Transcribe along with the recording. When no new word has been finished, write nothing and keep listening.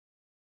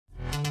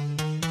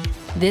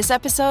This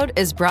episode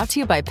is brought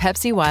to you by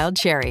Pepsi Wild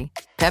Cherry.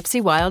 Pepsi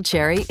Wild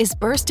Cherry is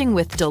bursting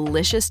with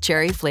delicious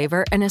cherry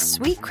flavor and a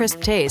sweet,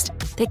 crisp taste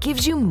that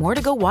gives you more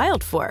to go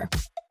wild for.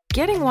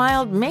 Getting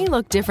wild may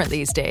look different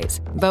these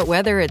days, but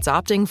whether it's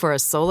opting for a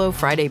solo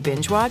Friday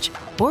binge watch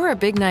or a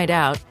big night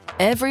out,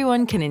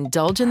 everyone can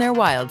indulge in their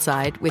wild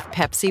side with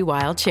Pepsi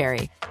Wild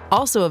Cherry.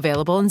 Also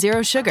available in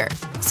Zero Sugar.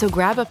 So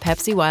grab a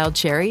Pepsi Wild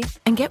Cherry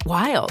and get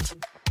wild.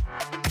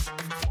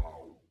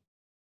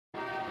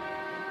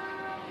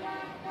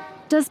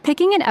 Does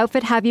picking an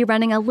outfit have you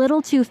running a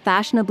little too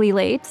fashionably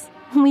late?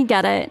 We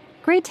get it.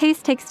 Great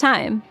taste takes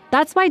time.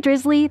 That's why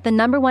Drizzly, the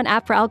 #1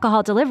 app for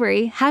alcohol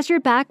delivery, has your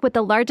back with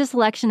the largest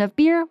selection of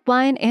beer,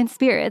 wine, and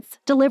spirits,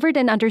 delivered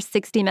in under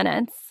 60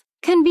 minutes.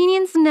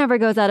 Convenience never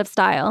goes out of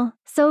style.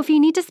 So if you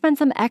need to spend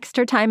some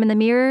extra time in the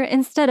mirror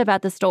instead of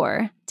at the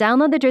store,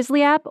 download the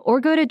Drizzly app or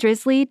go to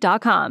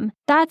drizzly.com.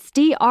 That's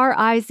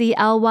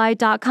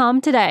DRIZLY.com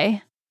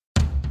today.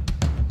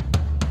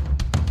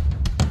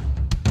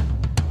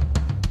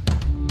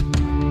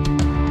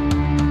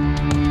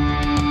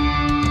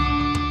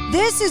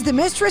 This is the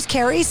Mistress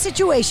Carrie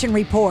Situation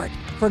Report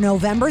for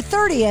November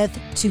 30th,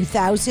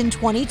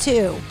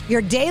 2022.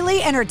 Your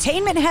daily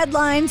entertainment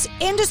headlines,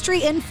 industry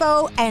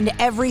info, and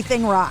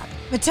everything rock.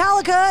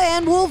 Metallica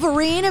and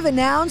Wolverine have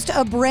announced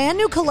a brand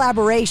new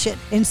collaboration.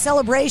 In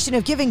celebration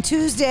of Giving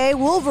Tuesday,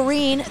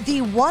 Wolverine,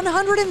 the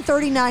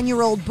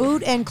 139-year-old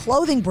boot and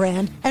clothing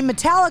brand, and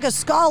Metallica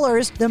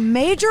Scholars, the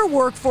major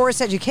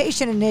workforce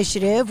education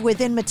initiative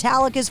within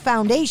Metallica's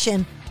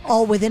foundation,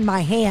 all within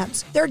my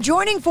hands. They're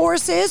joining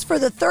forces for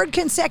the third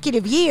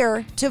consecutive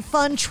year to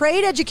fund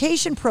trade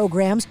education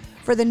programs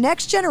for the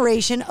next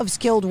generation of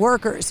skilled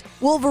workers.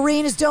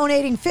 Wolverine is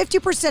donating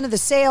 50% of the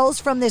sales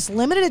from this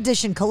limited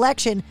edition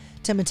collection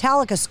to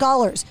Metallica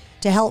Scholars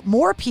to help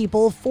more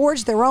people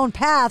forge their own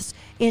paths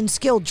in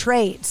skilled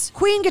trades.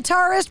 Queen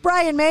guitarist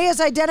Brian May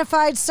has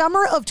identified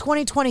summer of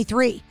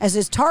 2023 as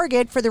his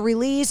target for the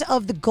release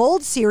of the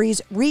Gold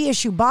Series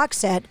reissue box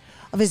set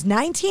of his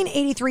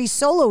 1983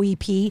 solo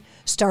EP,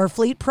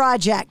 Starfleet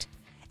Project,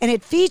 and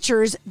it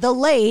features the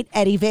late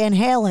Eddie Van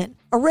Halen.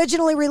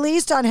 Originally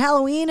released on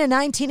Halloween in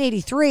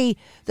 1983,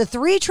 the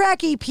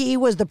 3-track EP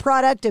was the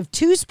product of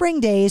 2 spring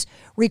days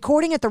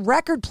recording at the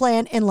record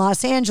plant in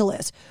Los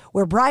Angeles,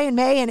 where Brian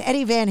May and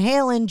Eddie Van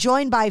Halen,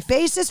 joined by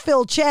bassist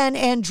Phil Chen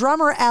and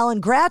drummer Alan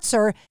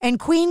Gratzer, and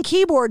Queen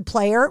keyboard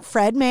player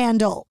Fred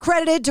Mandel.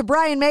 Credited to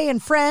Brian May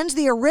and friends,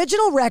 the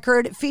original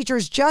record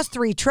features just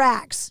 3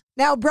 tracks.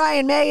 Now,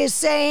 Brian May is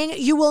saying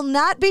you will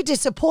not be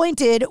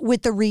disappointed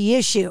with the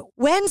reissue.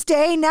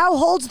 Wednesday now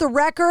holds the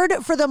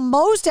record for the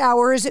most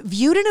hours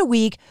viewed in a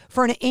week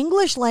for an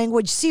English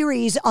language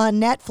series on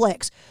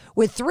Netflix,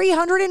 with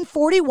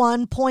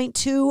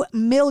 341.2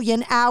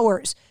 million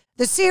hours.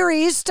 The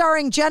series,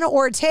 starring Jenna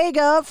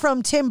Ortega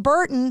from Tim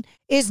Burton,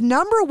 is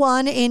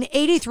 #1 in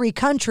 83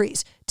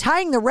 countries,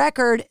 tying the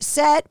record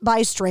set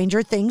by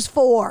Stranger Things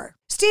 4.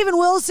 Steven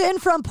Wilson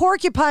from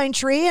Porcupine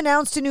Tree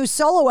announced a new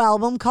solo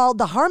album called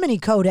The Harmony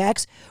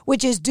Codex,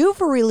 which is due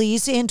for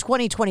release in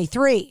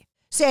 2023.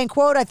 Saying,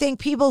 quote, "I think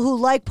people who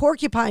like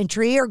Porcupine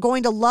Tree are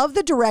going to love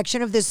the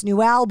direction of this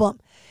new album.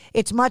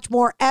 It's much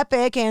more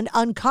epic and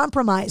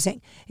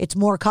uncompromising. It's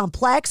more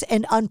complex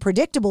and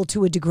unpredictable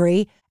to a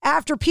degree.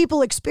 After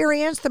people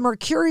experience the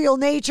mercurial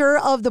nature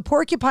of the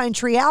Porcupine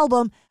Tree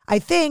album, I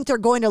think they're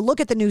going to look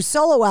at the new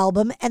solo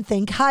album and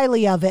think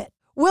highly of it."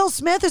 Will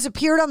Smith has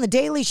appeared on The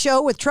Daily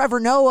Show with Trevor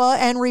Noah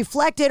and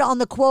reflected on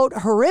the, quote,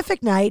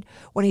 "horrific night"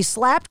 when he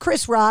slapped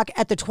Chris Rock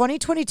at the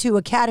 2022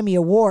 Academy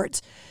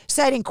Awards,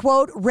 citing,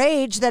 quote,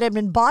 "rage that had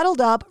been bottled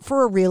up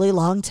for a really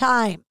long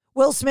time."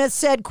 Will Smith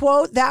said,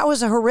 quote, "That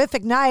was a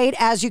horrific night,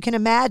 as you can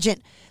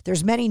imagine.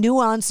 There's many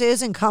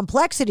nuances and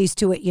complexities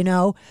to it, you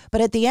know,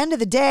 but at the end of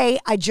the day,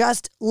 I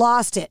just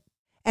lost it.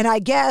 And I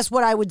guess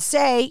what I would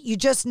say, you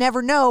just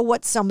never know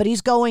what somebody's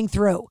going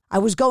through. I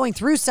was going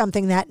through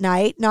something that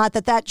night, not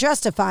that that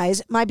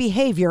justifies my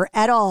behavior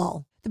at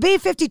all." The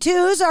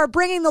B-52s are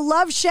bringing the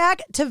Love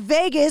Shack to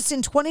Vegas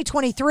in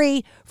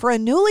 2023 for a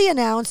newly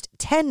announced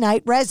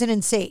 10-night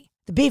residency.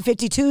 The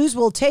B-52s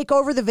will take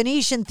over the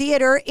Venetian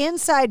Theater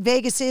inside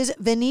Vegas's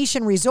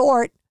Venetian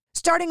Resort.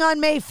 Starting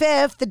on May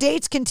 5th, the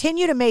dates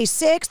continue to May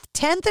 6th,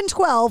 10th and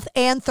 12th,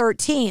 and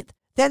 13th.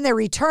 Then they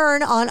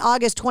return on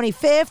August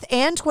 25th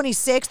and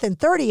 26th and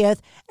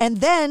 30th,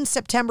 and then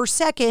September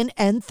 2nd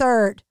and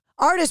 3rd.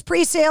 Artist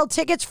pre-sale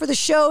tickets for the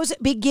shows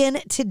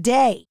begin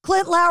today.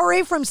 Clint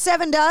Lowry from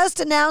Seven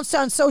Dust announced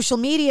on social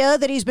media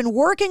that he's been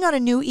working on a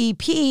new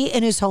EP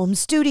in his home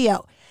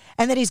studio,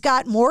 and that he's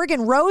got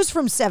Morgan Rose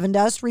from Seven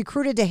Dust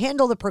recruited to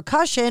handle the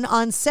percussion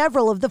on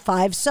several of the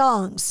 5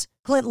 songs.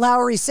 Clint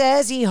Lowry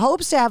says he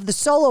hopes to have the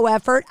solo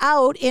effort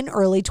out in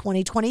early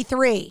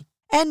 2023.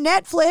 And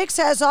Netflix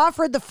has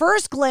offered the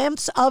first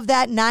glimpse of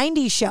That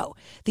 90s Show,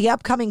 the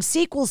upcoming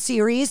sequel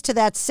series to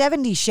That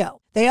 70s Show.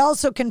 They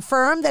also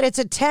confirmed that it's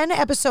a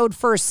 10-episode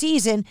first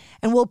season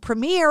and will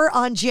premiere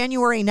on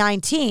January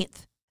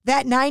 19th.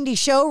 That 90s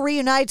Show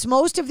reunites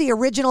most of the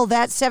original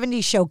That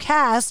 70s Show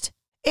cast,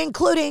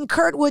 including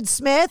Kurtwood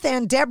Smith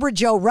and Deborah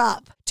Jo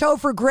Rupp.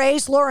 Topher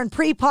Grace, Lauren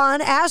Prepon,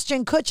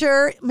 Ashton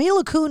Kutcher,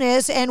 Mila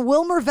Kunis, and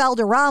Wilmer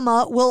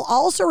Valderrama will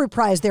also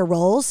reprise their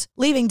roles,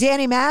 leaving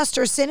Danny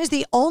Masterson as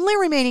the only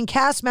remaining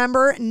cast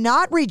member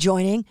not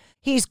rejoining.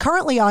 He's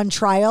currently on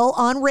trial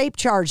on rape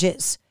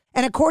charges.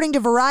 And according to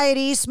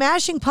Variety,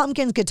 Smashing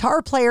Pumpkins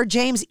guitar player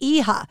James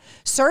Iha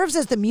serves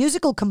as the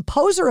musical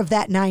composer of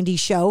that 90s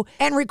show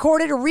and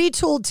recorded a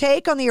retooled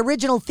take on the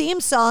original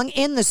theme song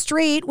In the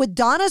Street with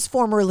Donna's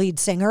former lead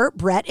singer,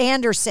 Brett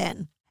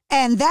Anderson.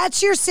 And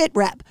that's your Sit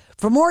Rep.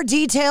 For more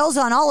details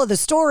on all of the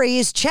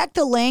stories, check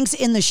the links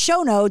in the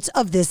show notes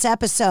of this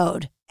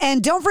episode.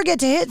 And don't forget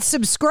to hit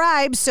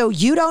subscribe so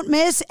you don't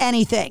miss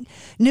anything.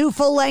 New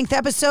full-length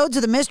episodes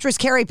of the Mistress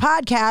Carrie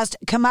podcast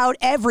come out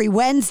every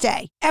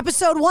Wednesday.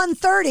 Episode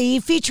 130,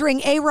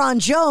 featuring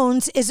Aaron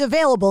Jones, is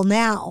available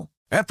now.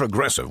 At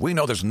Progressive, we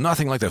know there's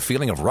nothing like the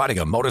feeling of riding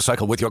a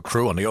motorcycle with your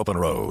crew on the open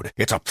road.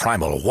 It's a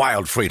primal,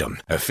 wild freedom,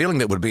 a feeling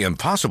that would be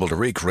impossible to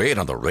recreate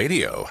on the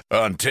radio.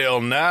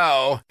 Until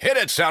now. Hit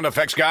it, sound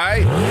effects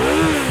guy!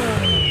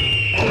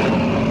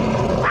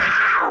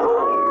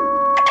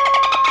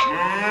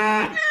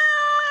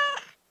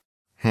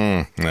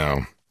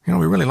 No.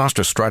 We really lost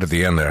our stride at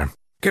the end there.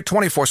 Get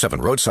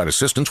 24/7 roadside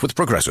assistance with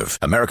Progressive,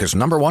 America's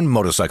 #1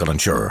 motorcycle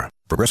insurer.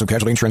 Progressive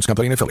Casualty Insurance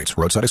Company and Affiliates.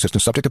 Roadside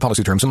assistance subject to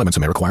policy terms and limits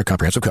and may require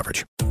comprehensive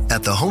coverage.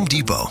 At the Home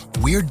Depot,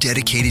 we're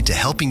dedicated to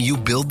helping you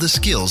build the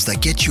skills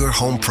that get your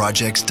home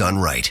projects done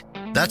right.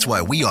 That's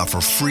why we offer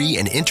free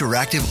and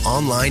interactive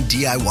online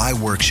DIY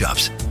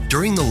workshops.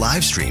 During the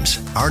live streams,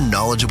 our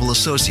knowledgeable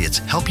associates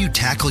help you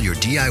tackle your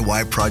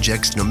DIY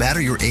projects no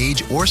matter your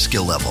age or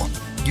skill level.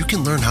 You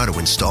can learn how to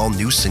install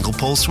new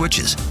single-pole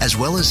switches, as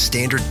well as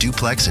standard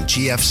duplex and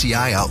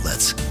GFCI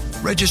outlets.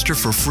 Register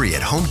for free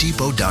at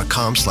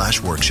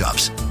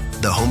homedepot.com/workshops.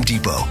 The Home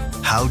Depot,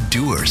 how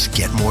doers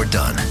get more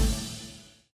done.